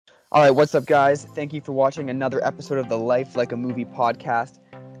All right, what's up, guys? Thank you for watching another episode of the Life Like a Movie podcast.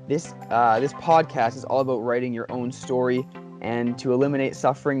 This podcast is all about writing your own story and to eliminate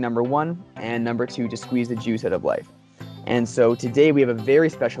suffering, number one, and number two, to squeeze the juice out of life. And so today we have a very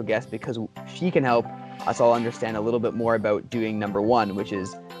special guest because she can help us all understand a little bit more about doing number one, which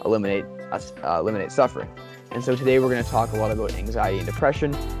is eliminate suffering. And so today we're going to talk a lot about anxiety and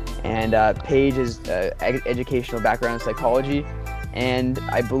depression. And Paige's educational background in psychology, and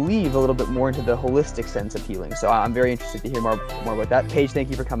I believe a little bit more into the holistic sense of healing. So I'm very interested to hear more about that. Paige, thank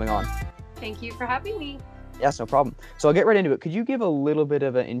you for coming on. Thank you for having me. Yes, no problem. So I'll get right into it. Could you give a little bit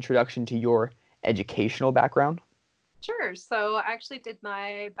of an introduction to your educational background? Sure. So I actually did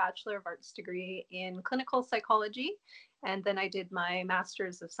my Bachelor of Arts degree in clinical psychology, and then I did my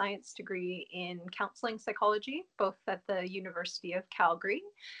Master's of Science degree in counseling psychology, both at the University of Calgary.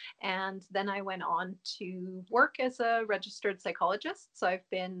 And then I went on to work as a registered psychologist. So I've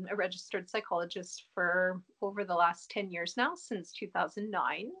been a registered psychologist for over the last 10 years now, since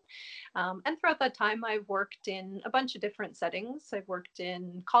 2009. And throughout that time, I've worked in a bunch of different settings. I've worked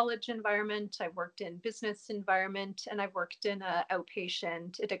in college environment, I've worked in business environment, and I've worked in an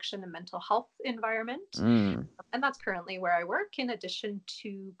outpatient addiction and mental health environment. And that's currently where I work, in addition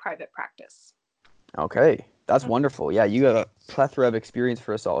to private practice. Okay, that's wonderful. Yeah, you have a plethora of experience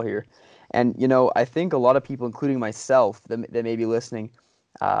for us all here. And, I think a lot of people, including myself, that may be listening,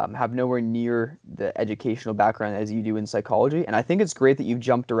 have nowhere near the educational background as you do in psychology. And I think it's great that you've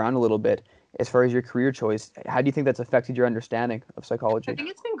jumped around a little bit as far as your career choice. How do you think that's affected your understanding of psychology? I think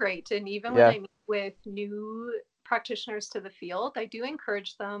it's been great. And even when Yeah. I meet with new practitioners to the field, I do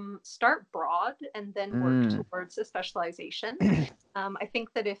encourage them start broad and then work towards a specialization. I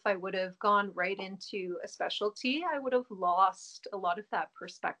think that if I would have gone right into a specialty, I would have lost a lot of that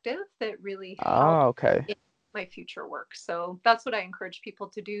perspective that really helped Okay. in my future work. So that's what I encourage people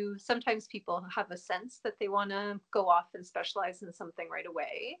to do. Sometimes people have a sense that they want to go off and specialize in something right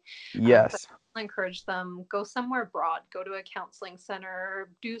away. But Yes. I encourage them, go somewhere broad, go to a counseling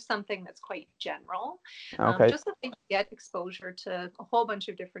center, do something that's quite general, Okay. just so they get exposure to a whole bunch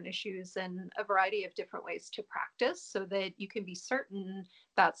of different issues and a variety of different ways to practice, so that you can be certain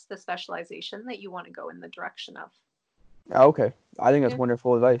that's the specialization that you want to go in the direction of. Okay. I think that's Yeah.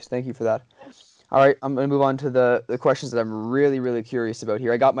 wonderful advice. Thank you for that. All right, I'm going to move on to the questions that I'm really, really curious about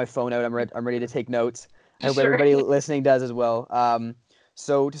here. I got my phone out. I'm ready to take notes. I hope Sure. everybody listening does as well.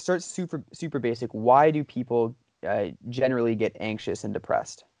 So to start super basic, why do people generally get anxious and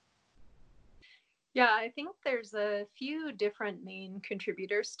depressed? Yeah, I think there's a few different main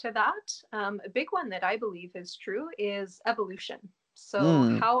contributors to that. A big one that I believe is true is evolution. So,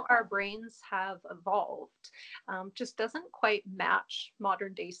 Mm. how our brains have evolved just doesn't quite match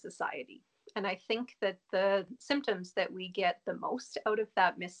modern day society. And I think that the symptoms that we get the most out of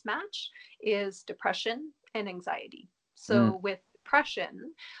that mismatch is depression and anxiety. Mm. So, with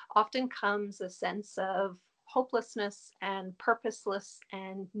depression, often comes a sense of hopelessness and purposeless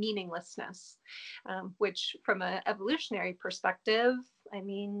and meaninglessness, which, from an evolutionary perspective, I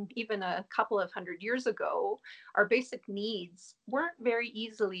mean, even a couple of 100 years ago, our basic needs weren't very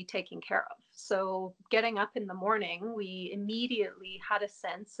easily taken care of. So, getting up in the morning, we immediately had a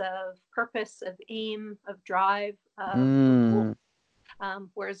sense of purpose, of aim, of drive, of a goal. Mm.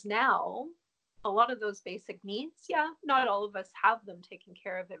 Whereas now, a lot of those basic needs, yeah, not all of us have them taken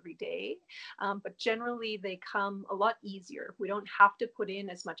care of every day, but generally they come a lot easier. We don't have to put in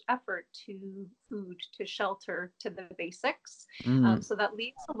as much effort to food, to shelter, to the basics. Mm. So that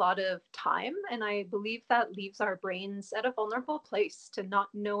leaves a lot of time. And I believe that leaves our brains at a vulnerable place to not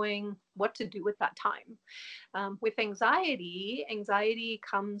knowing what to do with that time. With anxiety, anxiety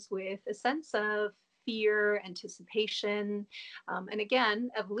comes with a sense of fear, anticipation. And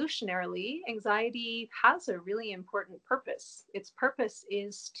again, evolutionarily, anxiety has a really important purpose. Its purpose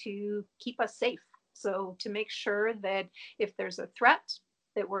is to keep us safe. So, to make sure that if there's a threat,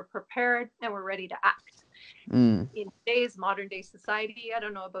 that we're prepared and we're ready to act. Mm. In today's modern day society, I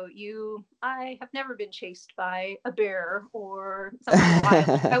don't know about you, I have never been chased by a bear or something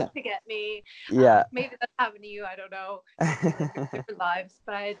wild out to get me. Yeah. Maybe that's happened to you. I don't know. We live different lives,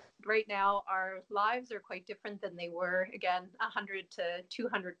 but right now our lives are quite different than they were, again, 100 to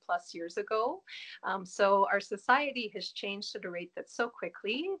 200 plus years ago. So our society has changed at a rate that's so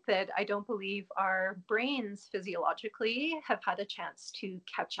quickly that I don't believe our brains physiologically have had a chance to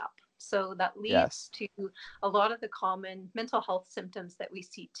catch up. So that Yes. leads to a lot of the common mental health symptoms that we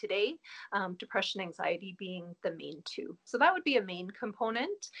see today, depression, anxiety being the main two. So that would be a main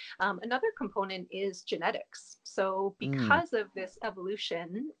component. Another component is genetics. So Mm. because of this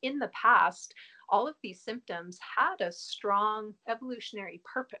evolution in the past, all of these symptoms had a strong evolutionary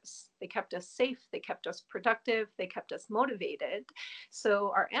purpose. They kept us safe, they kept us productive, they kept us motivated.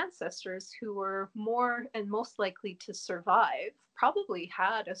 So our ancestors, who were more and most likely to survive, probably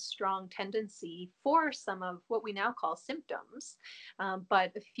had a strong tendency for some of what we now call symptoms.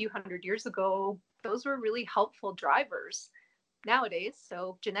 But a few hundred years ago, those were really helpful drivers nowadays.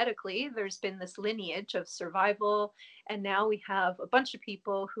 So genetically, there's been this lineage of survival. And now we have a bunch of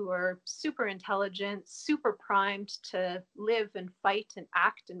people who are super intelligent, super primed to live and fight and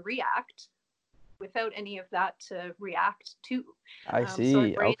act and react without any of that to react to. I So our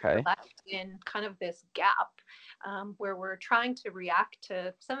see. brains are Okay. left in kind of this gap where we're trying to react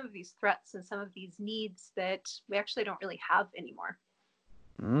to some of these threats and some of these needs that we actually don't really have anymore.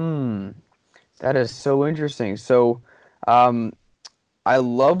 Mm, that is so interesting. So, um, I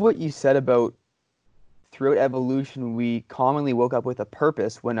love what you said about throughout evolution, we commonly woke up with a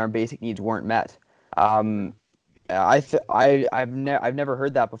purpose when our basic needs weren't met. Um, I've never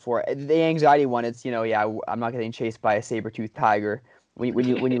heard that before. The anxiety one, it's, yeah, I'm not getting chased by a saber-toothed tiger. When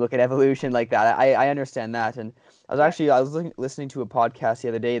you look at evolution like that, I understand that. And Yeah. I was listening to a podcast the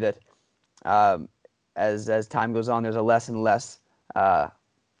other day that, um, as time goes on, there's a less and less uh,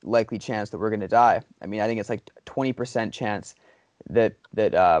 likely chance that we're going to die. I mean, I think it's like 20% chance that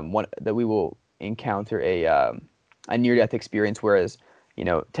we will encounter a near-death experience, whereas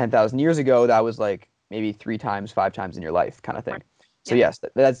 10,000 years ago that was like maybe 3 times, 5 times in your life kind of thing. So Yeah.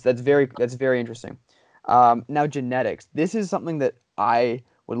 yes, that's very interesting. Now genetics. This is something that I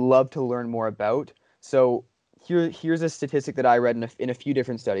would love to learn more about. So here's a statistic that I read in a few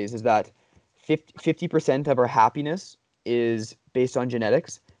different studies, is that 50% of our happiness is based on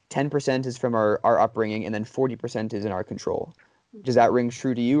genetics, 10% is from our upbringing, and then 40% is in our control. Does that ring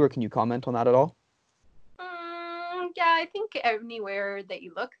true to you, or can you comment on that at all? Yeah, I think anywhere that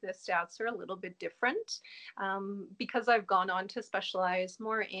you look, the stats are a little bit different. Because I've gone on to specialize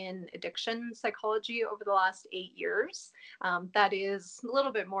more in addiction psychology over the last 8 years. That is a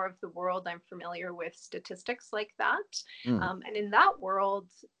little bit more of the world I'm familiar with, statistics like that. Mm. And in that world,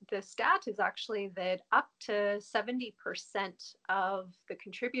 the stat is actually that up to 70% of the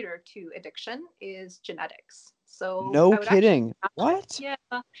contributor to addiction is genetics. So No I would actually, kidding. What? yeah,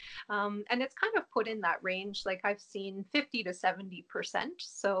 and it's kind of put in that range. Like I've seen 50 to 70%.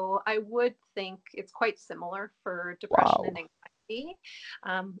 So I would think it's quite similar for depression and Wow. anxiety.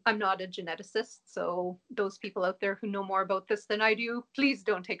 I'm not a geneticist. So those people out there who know more about this than I do, please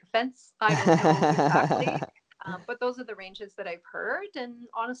don't take offense. I don't know exactly. But those are the ranges that I've heard. And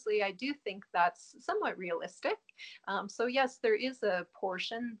honestly, I do think that's somewhat realistic. So, yes, there is a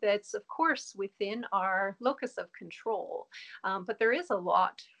portion that's, of course, within our locus of control. But there is a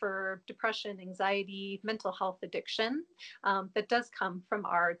lot for depression, anxiety, mental health, addiction that does come from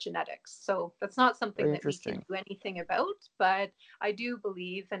our genetics. So that's not something Very that we can interesting. do anything about. But I do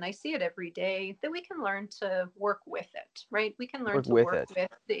believe, and I see it every day, that we can learn to work with it, right? We can learn Work to with work it. with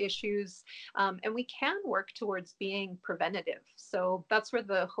the issues and we can work towards being preventative. So that's where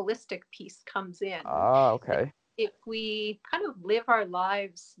the holistic piece comes in, Ah, that okay. if we kind of live our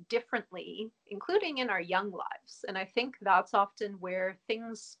lives differently, including in our young lives, and I think that's often where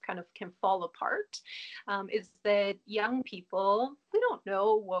things kind of can fall apart, is that young people, we don't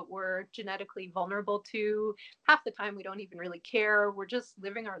know what we're genetically vulnerable to. Half the time, we don't even really care. We're just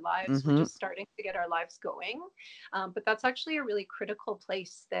living our lives. We're Mm-hmm. just starting to get our lives going. But that's actually a really critical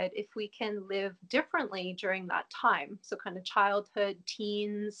place that if we can live differently during that time, so kind of childhood,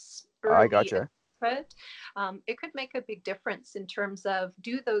 teens, I early gotcha. adulthood, it could make a big difference in terms of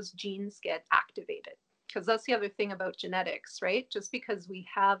do those genes get activated? Because that's the other thing about genetics, right? Just because we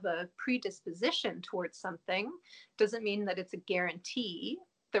have a predisposition towards something doesn't mean that it's a guarantee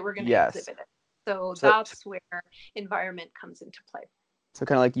that we're going to Yes. exhibit it. So So, that's where environment comes into play. so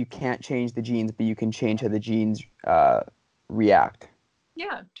kind of like you can't change the genes, but you can change how the genes react.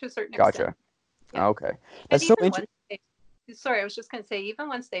 Yeah, to a certain extent. Gotcha. Yeah. Okay. And That's so even interesting. once sorry, I was just going to say, even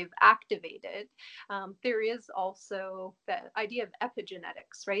once they've activated, there is also the idea of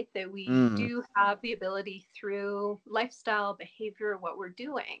epigenetics, right? That we Mm. do have the ability through lifestyle, behavior, what we're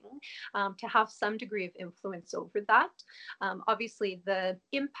doing, to have some degree of influence over that. Obviously, the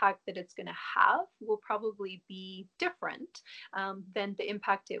impact that it's going to have will probably be different than the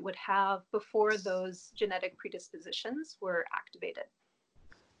impact it would have before those genetic predispositions were activated.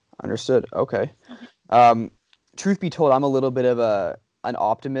 Understood. Okay. Mhm. Um, Truth be told, I'm a little bit of an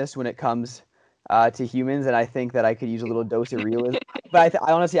optimist when it comes to humans, and I think that I could use a little dose of realism. But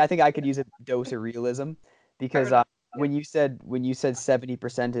I honestly, I think I could use a dose of realism, Fair because enough. Yeah. when you said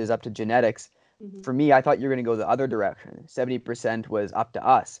 70% is up to genetics, Mhm. for me, I thought you were going to go the other direction. 70% was up to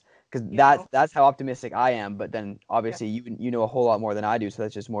us. because you that's know. that's how optimistic I am. But then Yeah, obviously you know a whole lot more than I do, so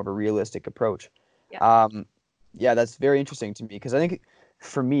that's just more of a realistic approach. yeah. Um, yeah, that's very interesting to me because I think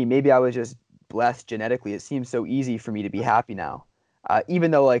for me, maybe I was just blessed genetically. It seems so easy for me to be happy now,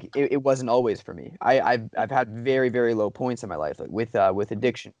 even though like it wasn't always for me. I've had very very low points in my life, like with Mhm.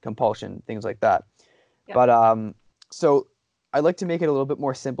 addiction, compulsion, things like that. Yeah. But so I'd like to make it a little bit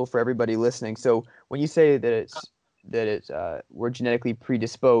more simple for everybody listening. So when you say that it's we're genetically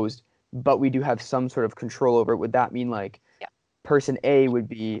predisposed, but we do have some sort of control over it, would that mean like Yeah. person A would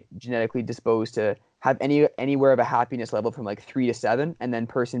be genetically disposed to have anywhere of a happiness level from like 3 to 7, and then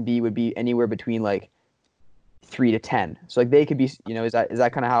person B would be anywhere between like 3 to 10. So like they could be, is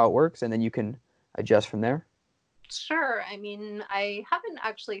that kind of how it works, and then you can adjust from there. Sure. I mean, I haven't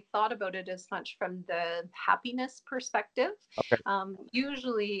actually thought about it as much from the happiness perspective. Okay.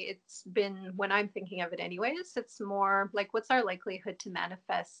 Usually, it's been, when I'm thinking of it, anyways, it's more like what's our likelihood to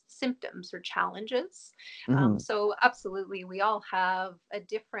manifest symptoms or challenges. Hmm. So, absolutely, we all have a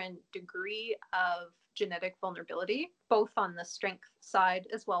different degree of genetic vulnerability, both on the strength side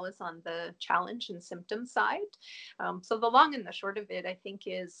as well as on the challenge and symptom side. So the long and the short of it, I think,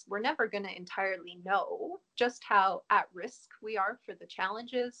 is we're never going to entirely know just how at risk we are for the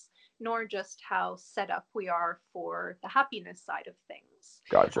challenges, nor just how set up we are for the happiness side of things.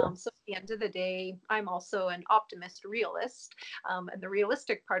 Gotcha. So at the end of the day, I'm also an optimist realist. And the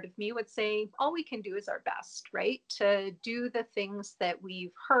realistic part of me would say all we can do is our best, right? To do the things that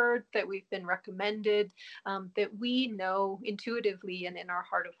we've heard, that we've been recommended, that we know intuitively and in our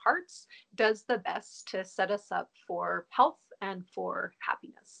heart of hearts does the best to set us up for health and for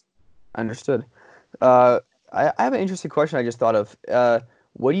happiness. Understood. Mhm. I have an interesting question I just thought of.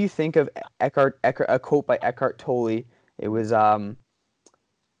 What do you think of a quote by Eckhart Tolle? It was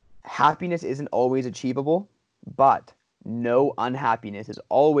happiness isn't always achievable, but no unhappiness is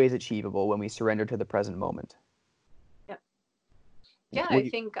always achievable when we surrender to the present moment. Yeah. Yeah, What I do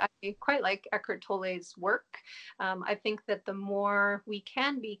you, think I quite like Eckhart Tolle's work. I think that the more we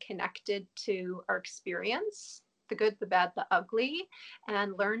can be connected to our experience, the good, the bad, the ugly,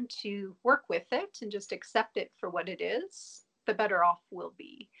 and learn to work with it and just accept it for what it is, the better off we'll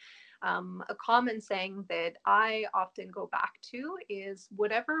be. A common saying that I often go back to is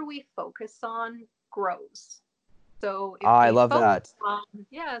whatever we focus on grows. So if I we love focus that. on,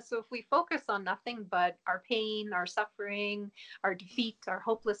 yeah, so if we focus on nothing but our pain, our suffering, our defeat, our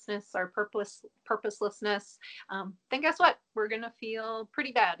hopelessness, our purposelessness, then guess what? We're going to feel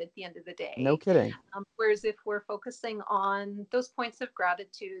pretty bad at the end of the No day. kidding. Whereas if we're focusing on those points of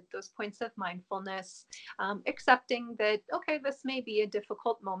gratitude, those points of mindfulness, accepting that, okay, this may be a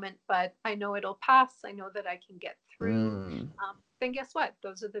difficult moment, but I know it'll pass. I know that I can get through. Mm. Then guess what?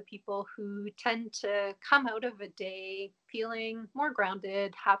 Those are the people who tend to come out of a day feeling more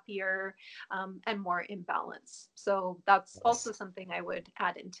grounded, happier, and more in balance. So that's also Yes. something I would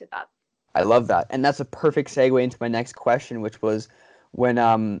add into that. I love that. And that's a perfect segue into my next question, which was when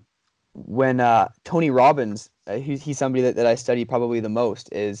Tony Robbins, he's somebody that I study probably the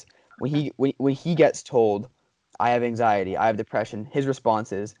most, is when he gets told, I have anxiety, I have depression, his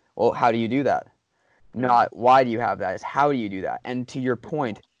response is, well, how do you do that? Mm-hmm. Not why do you have that, is how do you do that? And to your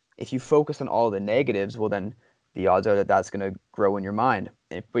point, if you focus on all the negatives, well then the odds are that that's going to grow in your mind.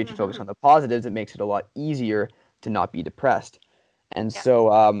 If you focus Mm-hmm. on the positives, it makes it a lot easier to not be depressed. And Yeah.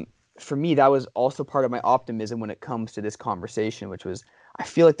 so for me, that was also part of my optimism when it comes to this conversation, which was I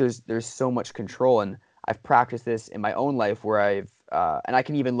feel like there's so much control, and I've practiced this in my own life where and I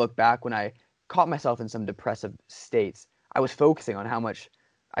can even look back when I caught myself in some depressive states. I was focusing on how much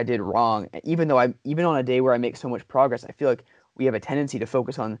I did wrong, even though even on a day where I make so much progress, I feel like we have a tendency to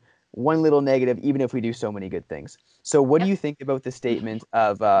focus on one little negative, even if we do so many good things. So, what do Yep. you think about the statement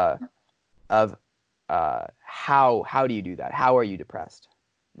of how do you do that? How are you depressed?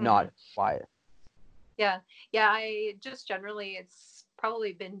 Mm-hmm. Not why. Yeah. Yeah. I just generally, it's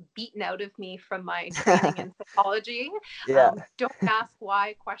probably been beaten out of me from my training in psychology. Yeah. Don't ask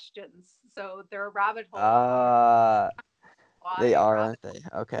why questions. So they're a rabbit hole. You're Uh, they why are, rabbit. aren't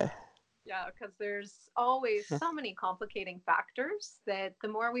they? Okay. Yeah, because there's always so many complicating factors that the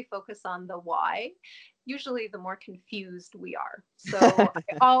more we focus on the why, usually the more confused we are. So I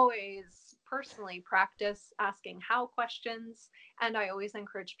always personally practice asking how questions, And I always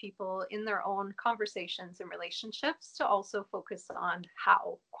encourage people in their own conversations and relationships to also focus on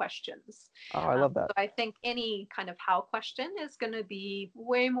how questions. Oh, I love that. So I think any kind of how question is going to be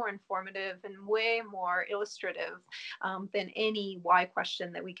way more informative and way more illustrative than any why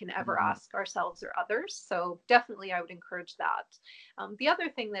question that we can ever Mhm. ask ourselves or others. So definitely, I would encourage that. The other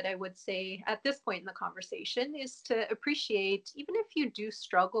thing that I would say at this point in the conversation is to appreciate, even if you do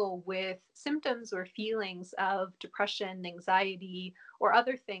struggle with symptoms or feelings of depression, anxiety, or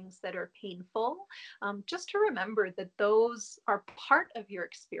other things that are painful, just to remember that those are part of your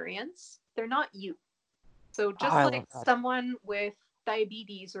experience. They're not you. So Oh, just I like love that. someone with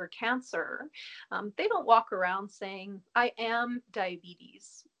diabetes or cancer, they don't walk around saying, I am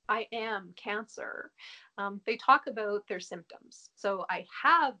diabetes, I am cancer. They talk about their symptoms. So I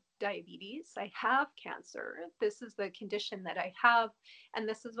have diabetes, I have cancer, this is the condition that I have, and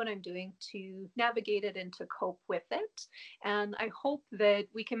this is what I'm doing to navigate it and to cope with it. And I hope that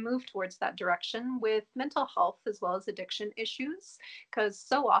we can move towards that direction with mental health as well as addiction issues, because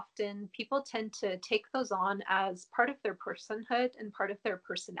so often people tend to take those on as part of their personhood and part of their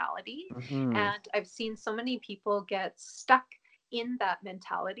personality. Hmm. And I've seen so many people get stuck in that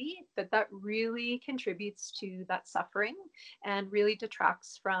mentality that really contributes to that suffering and really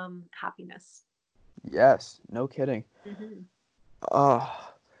detracts from happiness. Yes, no kidding. Mm-hmm.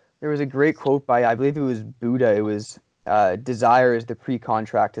 Oh, there was a great quote by, I believe it was Buddha. It was, desire is the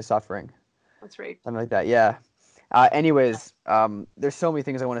pre-contract to suffering. That's right. Something like that. Yeah. Anyways, there's so many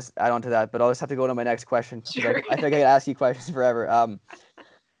things I want to add on to that, but I'll just have to go to my next question because Sure. I think I could ask you questions forever.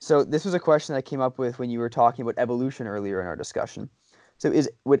 So this was a question that I came up with when you were talking about evolution earlier in our discussion. So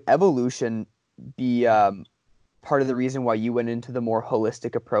would evolution be part of the reason why you went into the more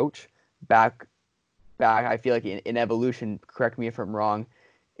holistic approach back I feel like in evolution, correct me if I'm wrong,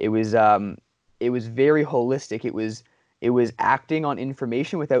 it was um it was very holistic. It was acting on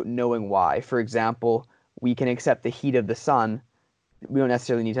information without knowing why. For example, we can accept the heat of the sun. We don't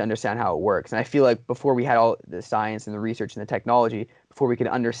necessarily need to understand how it works. And I feel like before we had all the science and the research and the technology, before we could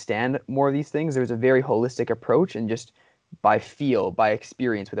understand more of these things, there was a very holistic approach and just by feel, by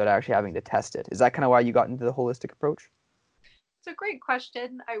experience, without actually having to test it. Is that kind of why you got into the holistic approach? It's a great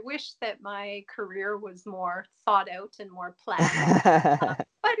question. I wish that my career was more thought out and more planned,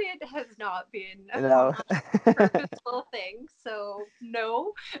 but it has not been a No. planned, purposeful thing. So,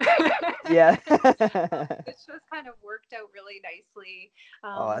 no. Yeah. It's just kind of worked out really nicely.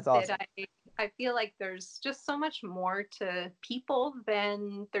 Oh, that's That awesome. I feel like there's just so much more to people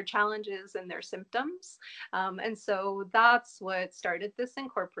than their challenges and their symptoms. And so that's what started this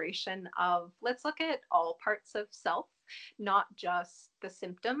incorporation of let's look at all parts of self, not just the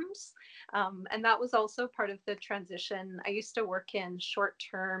symptoms. And that was also part of the transition. I used to work in short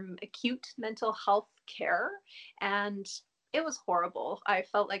term acute mental health care, and it was horrible. I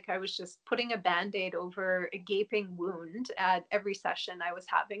felt like I was just putting a band aid over a gaping wound at every session I was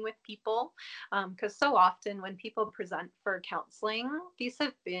having with people. Because so often when people present for counseling, these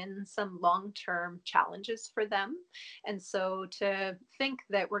have been some long term challenges for them. And so to think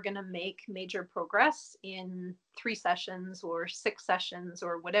that we're going to make major progress in 3 sessions or 6 sessions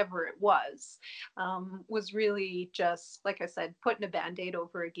or whatever it was really just, like I said, putting a band aid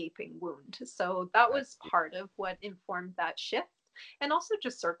over a gaping wound. So that I was part of what informed that shift. And also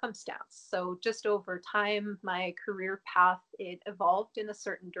just circumstance. So just over time, my career path, it evolved in a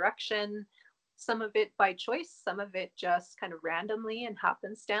certain direction, some of it by choice, some of it just kind of randomly and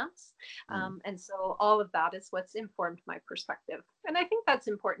happenstance. mm, And so all of that is what's informed my perspective. And I think that's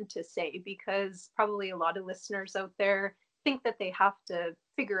important to say because probably a lot of listeners out there think that they have to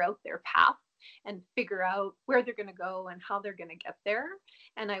figure out their path and figure out where they're going to go and how they're going to get there.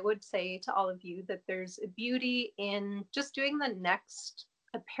 And I would say to all of you that there's a beauty in just doing the next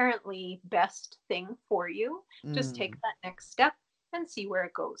apparently best thing for you. Just take mm. that next step and see where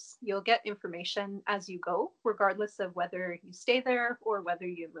it goes. You'll get information as you go, regardless of whether you stay there or whether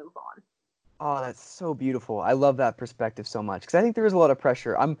you move on. Oh, that's so beautiful. I love that perspective so much because I think there is a lot of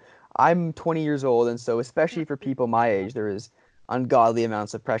pressure. I'm 20 years old, and so especially for people my age, there is ungodly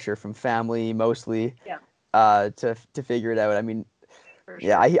amounts of pressure from family mostly Yeah, to figure it out. I mean, for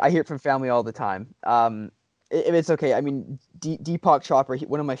yeah, sure. I hear it from family all the time. If it's okay, I mean, Deepak Chopra,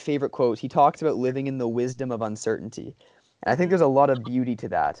 one of my favorite quotes, he talks about living in the wisdom of uncertainty, and I think Mm-hmm. there's a lot of beauty to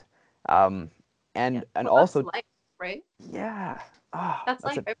that. Um, Yeah. and Well, that's also, life, right? yeah, oh, That's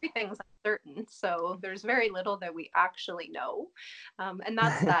that's life. a Everything's uncertain. So there's very little that we actually know. And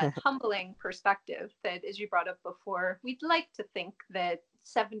that's that humbling perspective that, as you brought up before, we'd like to think that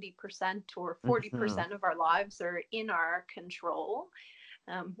 70% or Mhm. 40% of our lives are in our control.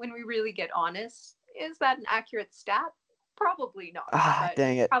 When we really get honest, is that an accurate stat? Probably not, Ah, but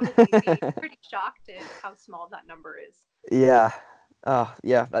dang it. probably be pretty shocked at how small that number is. Yeah. Oh,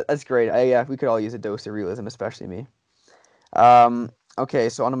 yeah, that's great. Yeah, we could all use a dose of realism, especially me. Um, okay,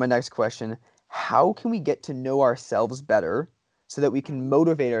 so on to my next question. How can we get to know ourselves better so that we can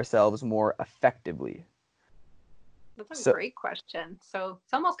motivate ourselves more effectively? That's a So, great question. So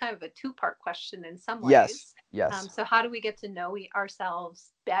it's almost kind of a two-part question in some yes, ways. yes, So how do we get to know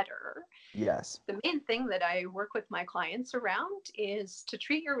ourselves better? yes. The main thing that I work with my clients around is to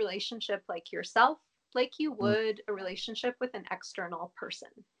treat your relationship like yourself, like you Mm, would a relationship with an external person.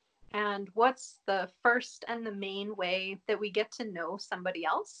 And what's the first and the main way that we get to know somebody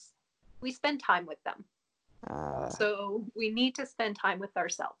else? We spend time with them. uh, So we need to spend time with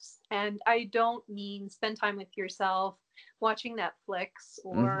ourselves. And I don't mean spend time with yourself watching Netflix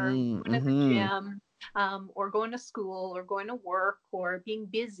or mm-hmm, going to the mm-hmm. gym, or going to school or going to work or being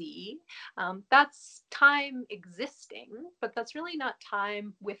busy. That's time existing, but that's really not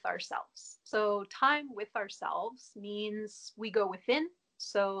time with ourselves. So time with ourselves means we go within.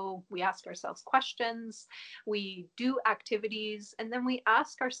 So we ask ourselves questions, we do activities, and then we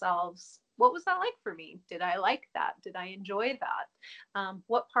ask ourselves, what was that like for me? Did I like that? Did I enjoy that?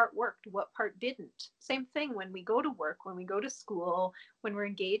 What part worked? What part didn't? Same thing when we go to work, when we go to school, when we're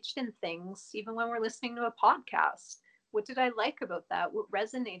engaged in things, even when we're listening to a podcast. What did I like about that? What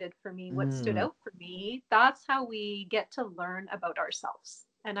resonated for me? What stood Mm, out for me? That's how we get to learn about ourselves.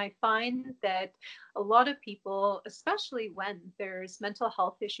 And I find that a lot of people, especially when there's mental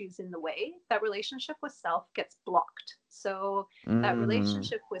health issues in the way, that relationship with self gets blocked. So that mm,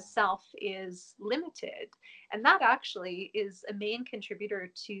 relationship with self is limited. And that actually is a main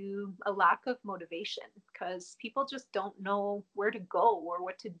contributor to a lack of motivation because people just don't know where to go or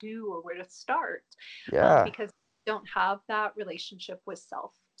what to do or where to start, yeah. because they don't have that relationship with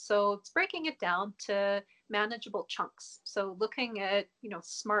self. So it's breaking it down to manageable chunks. So looking at,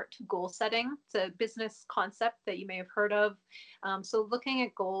 SMART goal setting, it's a business concept that you may have heard of. So looking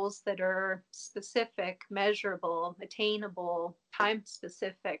at goals that are specific, measurable, attainable, time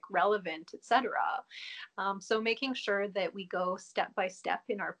specific, relevant, etc. So making sure that we go step by step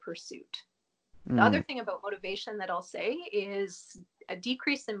in our pursuit. The other Mm, thing about motivation that I'll say is a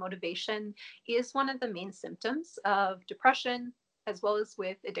decrease in motivation is one of the main symptoms of depression, as well as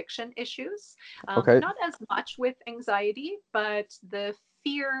with addiction issues. okay. Not as much with anxiety, but the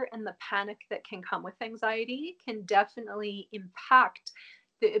fear and the panic that can come with anxiety can definitely impact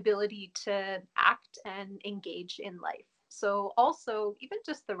the ability to act and engage in life. So, also, even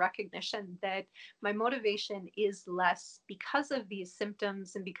just the recognition that my motivation is less because of these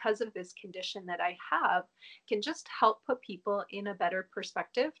symptoms and because of this condition that I have can just help put people in a better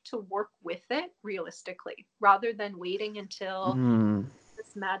perspective to work with it realistically rather than waiting until Mm,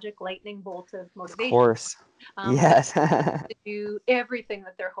 this magic lightning bolt of of motivation course. that Yes. to do everything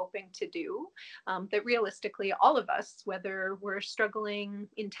that they're hoping to do. That realistically, all of us, whether we're struggling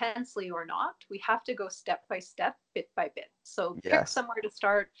intensely or not, we have to go step by step, bit by bit. So pick Yes. somewhere to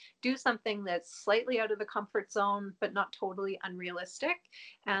start, do something that's slightly out of the comfort zone, but not totally unrealistic,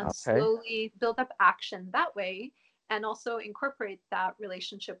 and Okay. slowly build up action that way. And also incorporate that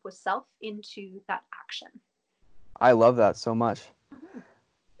relationship with self into that action. I love that so much. Mhm.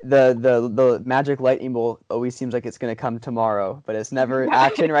 The magic lightning bolt always seems like it's gonna come tomorrow, but it's never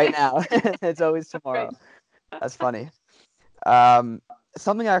action right now. It's always Right. tomorrow. That's funny. Um,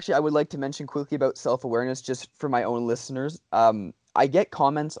 Something actually I would like to mention quickly about self-awareness, just for my own listeners. I get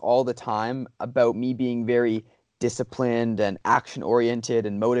comments all the time about me being very disciplined and action-oriented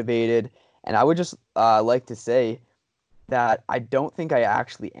and motivated, and I would just like to say that I don't think I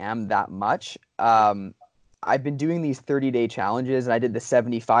actually am that much. I've been doing these 30-day challenges, and I did the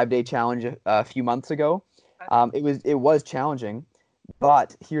 75-day challenge a few months ago. It was challenging,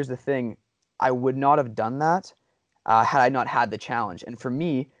 but here's the thing: I would not have done that had I not had the challenge. And for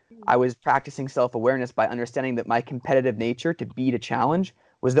me, I was practicing self-awareness by understanding that my competitive nature to beat a challenge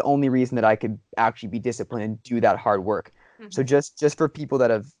was the only reason that I could actually be disciplined and do that hard work. So Mhm. just for people that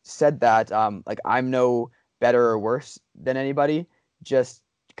have said that, like I'm no better or worse than anybody, just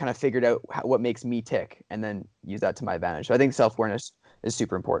kind of figured out what makes me tick and then use that to my advantage. So I think self-awareness is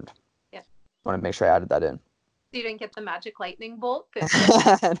super important. Yeah. I want to make sure I added that in. So you didn't get the magic lightning bolt that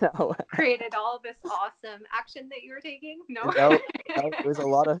just No, created all this awesome action that you were taking? No. no, no, it was a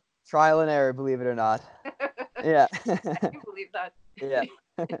lot of trial and error, believe it or not. Yeah. I can believe that. Yeah.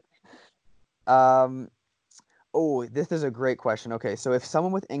 Um, oh, this is a great question. Okay, so if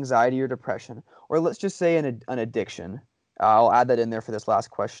someone with anxiety or depression, or let's just say an addiction, I'll add that in there for this last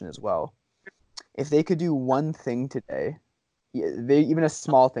question as well. If they could do one thing today, even a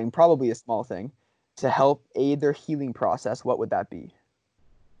small thing, probably a small thing, to help aid their healing process, what would that be?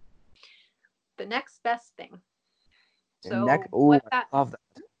 The next best thing. Neck. So Oh, what that I love that.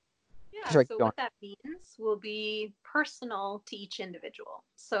 Yeah, Sorry, keep so going. what that means will be personal to each individual.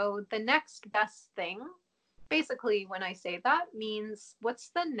 So the next best thing, basically, when I say that, means what's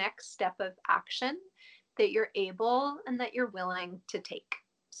the next step of action that you're able and that you're willing to take.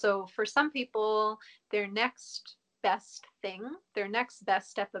 So for some people, their next best thing, their next best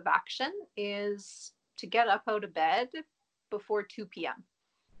step of action is to get up out of bed before 2 p.m.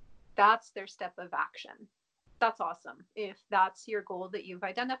 That's their step of action. That's awesome if that's your goal that you've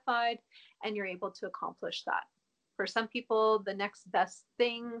identified and you're able to accomplish that. For some people, the next best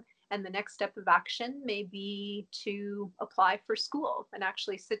thing and the next step of action may be to apply for school and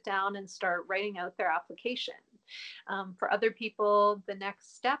actually sit down and start writing out their application. For other people, the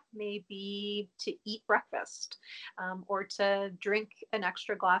next step may be to eat breakfast, or to drink an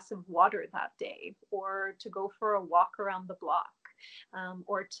extra glass of water that day, or to go for a walk around the block,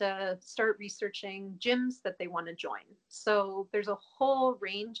 or to start researching gyms that they want to join. So there's a whole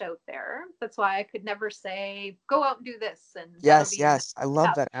range out there. That's why I could never say, go out and do this, and that'll Yes, be your yes. I next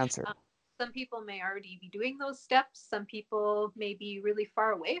love step. that answer. Some people may already be doing those steps. Some people may be really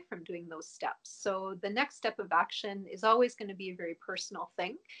far away from doing those steps. So the next step of action is always going to be a very personal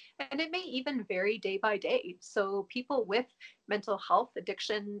thing. And it may even vary day by day. So people with mental health,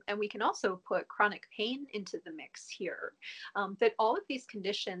 addiction, and we can also put chronic pain into the mix here, that all of these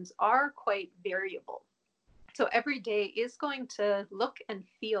conditions are quite variable. So every day is going to look and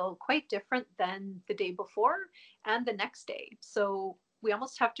feel quite different than the day before and the next day. So we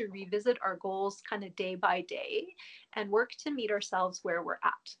almost have to revisit our goals kind of day by day and work to meet ourselves where we're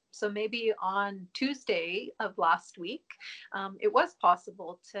at. So maybe on Tuesday of last week, it was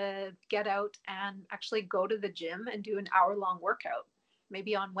possible to get out and actually go to the gym and do an hour-long workout.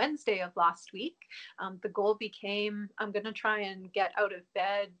 Maybe on Wednesday of last week, the goal became, I'm going to try and get out of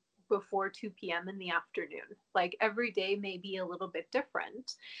bed before 2 p.m. in the afternoon. Like every day may be a little bit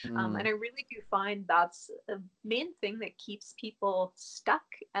different. And I really do find that's a main thing that keeps people stuck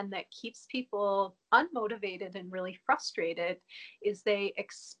and that keeps people unmotivated and really frustrated is they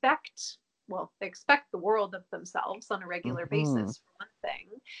expect, well, they expect the world of themselves on a regular Mm-hmm. basis, for one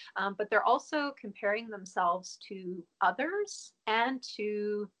thing, but they're also comparing themselves to others and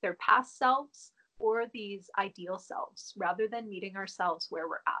to their past selves or these ideal selves rather than meeting ourselves where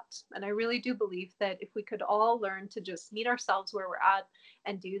we're at. And I really do believe that if we could all learn to just meet ourselves where we're at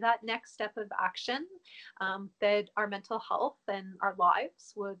and do that next step of action, that our mental health and our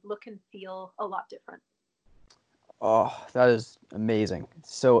lives would look and feel a lot different. Oh, that is amazing.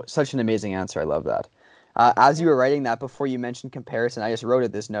 So, such an amazing answer. I love that. As you Yeah. were writing that, before you mentioned comparison, I just wrote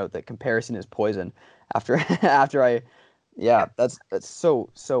at this note that comparison is poison. After, after I, yeah, Yep. that's so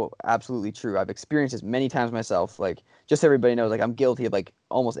absolutely true. I've experienced this many times myself. Like, just so everybody knows, like I'm guilty of like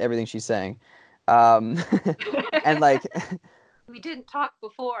almost everything she's saying. Um, and like, We didn't talk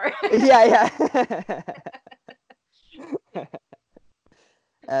before. yeah, yeah.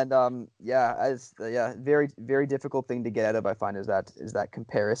 And yeah, as yeah, very difficult thing to get out of. I find is that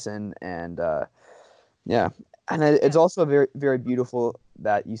comparison, and yeah, and it's Yeah. also very beautiful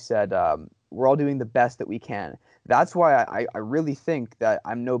that you said we're all doing the best that we can. That's why I really think that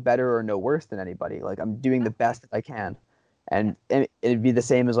I'm no better or no worse than anybody. Like I'm doing the Exactly. best that I can, Yeah. and it'd be the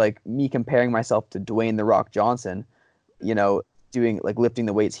same as like me comparing myself to Dwayne the Rock Johnson, you Mhm. know, doing like lifting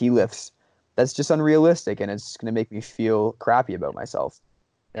the weights he lifts. That's just unrealistic, and it's gonna make me feel crappy about myself.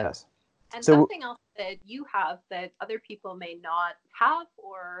 Yep. Yes. And So, something else that you have that other people may not have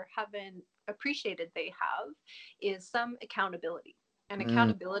or haven't appreciated they have is some accountability. And mm,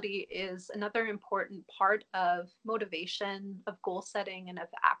 accountability is another important part of motivation, of goal setting, and of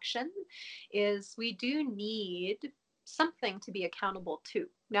action is we do need something to be accountable to.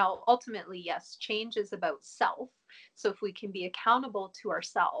 Now, ultimately, yes, change is about self. So if we can be accountable to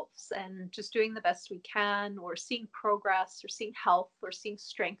ourselves and just doing the best we can, or seeing progress, or seeing health, or seeing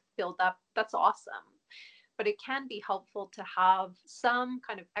strength build up, that's awesome. But it can be helpful to have some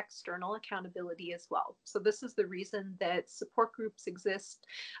kind of external accountability as well. So, this is the reason that support groups exist.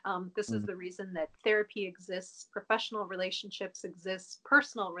 This is mm, the reason that therapy exists, professional relationships exist,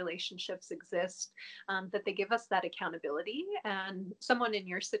 personal relationships exist, that they give us that accountability. And someone in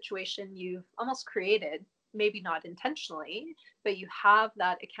your situation, you've almost created, maybe not intentionally, but you have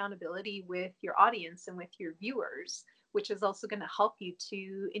that accountability with your audience and with your viewers, which is also going to help you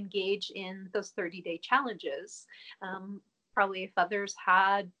to engage in those 30-day challenges. Probably if others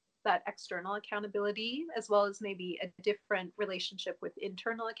had that external accountability, as well as maybe a different relationship with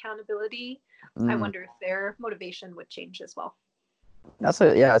internal accountability, I mm. wonder if their motivation would change as well. That's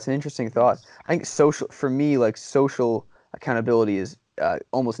an interesting thought. I think for me, like social accountability is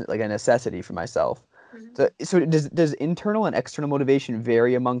almost like a necessity for myself. Mhm. So does internal and external motivation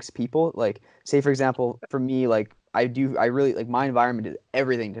vary amongst people? Like, say for example, for me, like I really like my environment is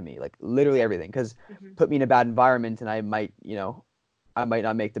everything to me, like literally everything. Because Mhm. put me in a bad environment and I might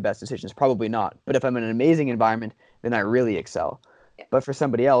not make the best decisions. Probably not. But if I'm in an amazing environment, then I really excel. Yeah. But for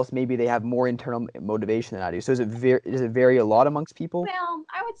somebody else, maybe they have more internal motivation than I do. So does it vary a lot amongst people? Well,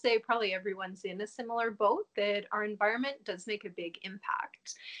 I would say probably everyone's in a similar boat that our environment does make a big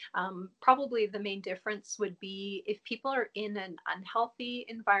impact. Probably the main difference would be if people are in an unhealthy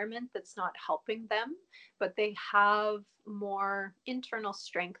environment that's not helping them, but they have more internal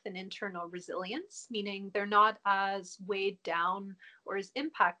strength and internal resilience, meaning they're not as weighed down or as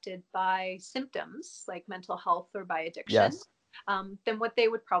impacted by symptoms like mental health or by addiction. Yes. Then what they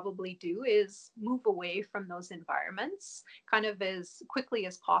would probably do is move away from those environments kind of as quickly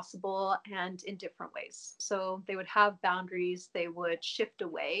as possible and in different ways. So they would have boundaries, they would shift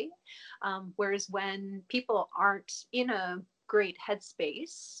away. Whereas when people aren't in a great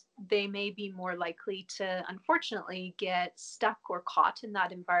headspace, they may be more likely to unfortunately get stuck or caught in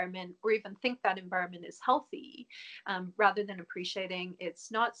that environment or even think that environment is healthy rather than appreciating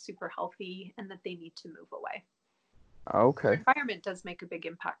it's not super healthy and that they need to move away. Your Okay. environment does make a big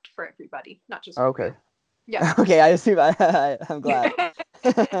impact for everybody, not just for you. Okay. Yeah. Okay, I assume I'm glad.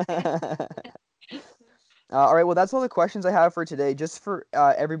 All right, well, that's all the questions I have for today. Just for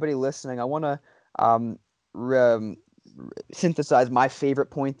everybody listening, I want to um, re synthesize my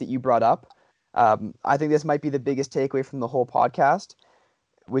favorite point that you brought up. I think this might be the biggest takeaway from the whole podcast,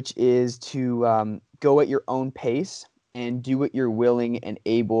 which is to go at your own pace and do what you're willing and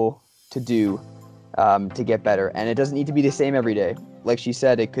able to do to get better. And it doesn't need to be the same every day. Like she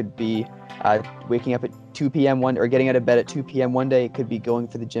said, it could be waking up at 2 p.m. or getting out of bed at 2 p.m. one day. It could be going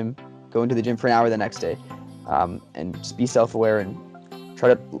to the gym for an hour the next day. And just be self-aware and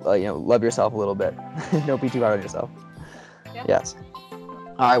try to love yourself a little bit. Don't be too hard on yourself. Yeah. Yes.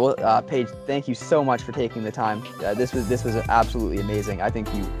 All right. Well, Paige, thank you so much for taking the time. This was absolutely amazing. I think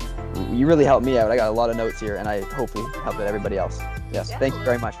you really helped me out. I got a lot of notes here, and I hopefully helped out everybody else. Yes. Yeah, Thank you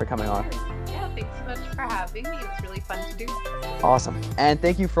very much for coming on. Yeah, thanks so much for having me. It was really fun to do. Awesome. And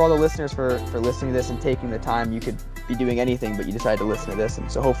thank you for all the listeners for listening to this and taking the time. You could be doing anything, but you decided to listen to this,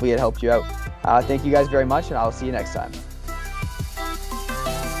 and so hopefully it helped you out. Thank you guys very much, and I'll see you next time.